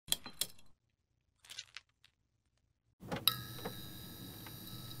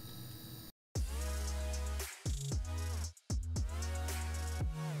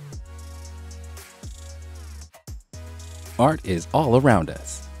Art is all around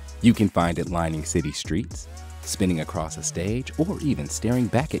us. You can find it lining city streets, spinning across a stage, or even staring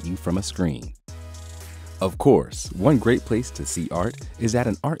back at you from a screen. Of course, one great place to see art is at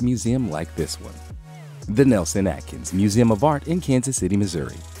an art museum like this one, the Nelson-Atkins Museum of Art in Kansas City,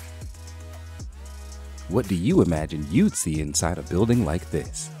 Missouri. What do you imagine you'd see inside a building like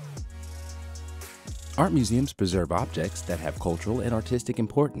this? Art museums preserve objects that have cultural and artistic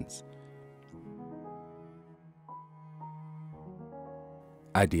importance.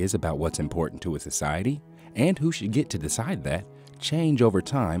 Ideas about what's important to a society and who should get to decide that change over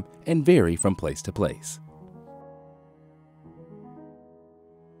time and vary from place to place.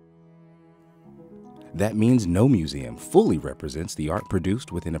 That means no museum fully represents the art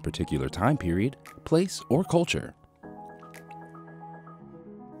produced within a particular time period, place, or culture.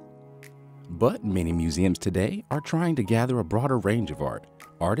 But many museums today are trying to gather a broader range of art,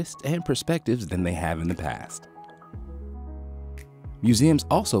 artists, and perspectives than they have in the past. Museums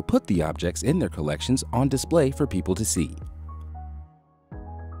also put the objects in their collections on display for people to see.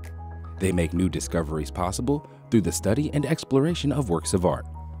 They make new discoveries possible through the study and exploration of works of art.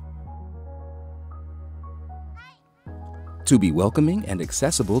 To be welcoming and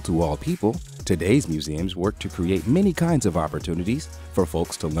accessible to all people, today's museums work to create many kinds of opportunities for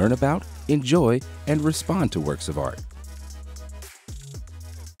folks to learn about, enjoy, and respond to works of art.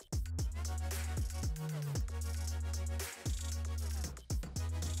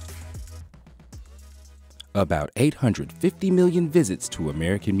 About 850 million visits to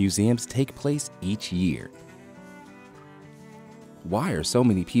American museums take place each year. Why are so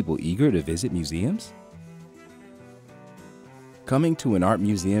many people eager to visit museums? Coming to an art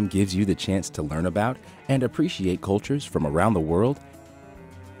museum gives you the chance to learn about and appreciate cultures from around the world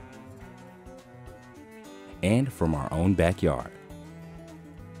and from our own backyard.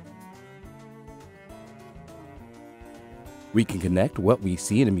 We can connect what we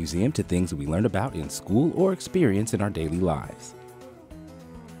see in a museum to things we learn about in school or experience in our daily lives.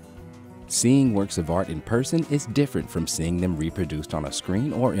 Seeing works of art in person is different from seeing them reproduced on a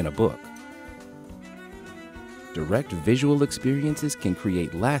screen or in a book. Direct visual experiences can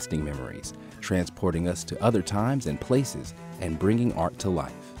create lasting memories, transporting us to other times and places and bringing art to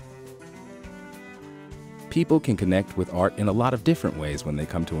life. People can connect with art in a lot of different ways when they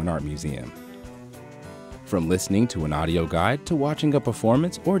come to an art museum. From listening to an audio guide to watching a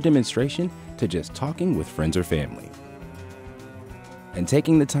performance or demonstration to just talking with friends or family. And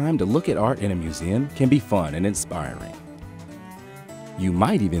taking the time to look at art in a museum can be fun and inspiring. You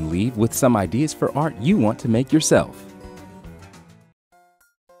might even leave with some ideas for art you want to make yourself.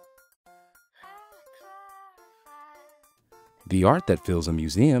 The art that fills a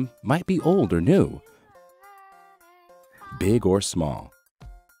museum might be old or new, big or small,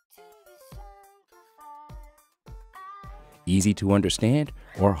 easy to understand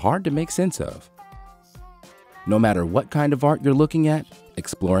or hard to make sense of. No matter what kind of art you're looking at,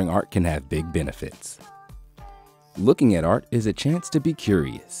 exploring art can have big benefits. Looking at art is a chance to be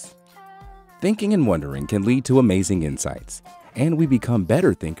curious. Thinking and wondering can lead to amazing insights, and we become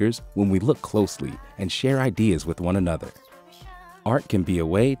better thinkers when we look closely and share ideas with one another. Art can be a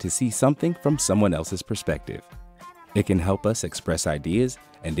way to see something from someone else's perspective. It can help us express ideas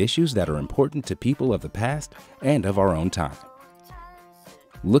and issues that are important to people of the past and of our own time.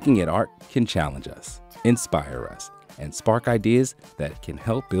 Looking at art can challenge us, inspire us, and spark ideas that can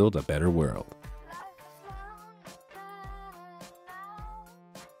help build a better world.